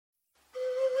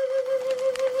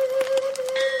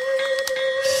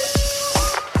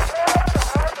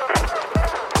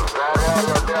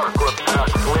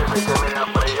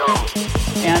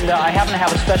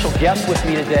have a special guest with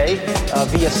me today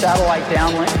via satellite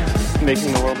downlink.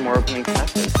 Making the world more open and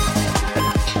connected.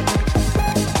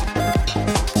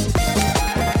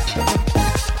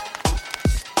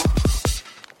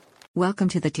 Welcome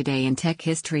to the Today in Tech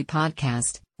History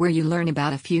podcast, where you learn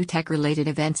about a few tech-related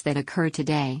events that occurred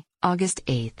today, August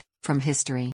 8th, from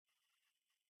history.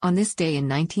 On this day in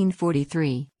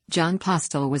 1943, Jon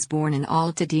Postel was born in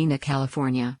Altadena,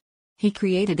 California. He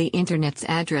created the Internet's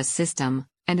address system,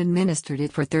 and administered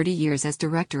it for 30 years as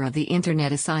director of the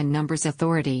Internet Assigned Numbers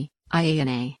Authority,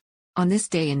 IANA. On this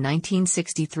day in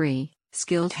 1963,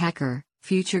 skilled hacker,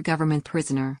 future government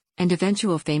prisoner, and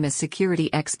eventual famous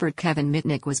security expert Kevin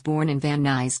Mitnick was born in Van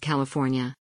Nuys,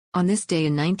 California. On this day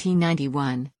in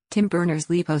 1991, Tim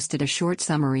Berners-Lee posted a short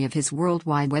summary of his World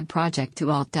Wide Web project to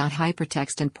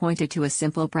alt.hypertext and pointed to a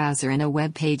simple browser and a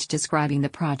web page describing the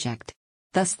project.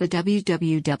 Thus the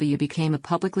WWW became a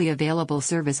publicly available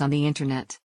service on the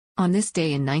Internet. On this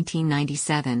day in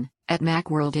 1997, at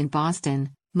Macworld in Boston,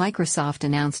 Microsoft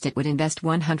announced it would invest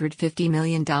 $150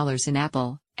 million in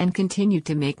Apple, and continued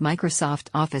to make Microsoft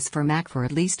Office for Mac for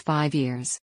at least 5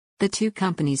 years. The two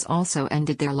companies also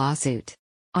ended their lawsuit.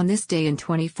 On this day in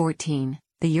 2014,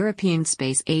 the European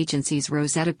Space Agency's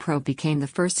Rosetta probe became the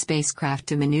first spacecraft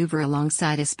to maneuver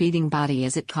alongside a speeding body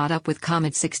as it caught up with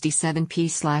Comet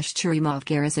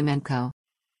 67P/Churyumov-Gerasimenko.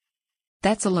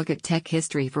 That's a look at tech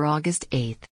history for August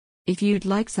 8th. If you'd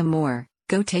like some more,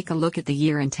 go take a look at the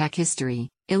Year in Tech History,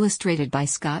 illustrated by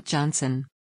Scott Johnson.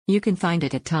 You can find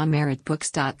it at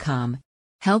tommerrittbooks.com.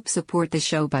 Help support the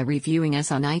show by reviewing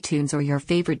us on iTunes or your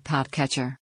favorite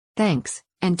podcatcher. Thanks,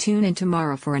 and tune in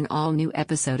tomorrow for an all-new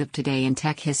episode of Today in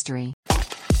Tech History.